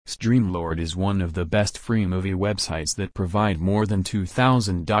Streamlord is one of the best free movie websites that provide more than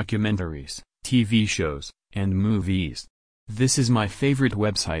 2,000 documentaries, TV shows, and movies. This is my favorite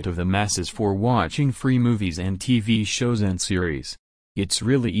website of the masses for watching free movies and TV shows and series. It's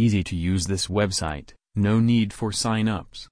really easy to use this website, no need for sign-ups.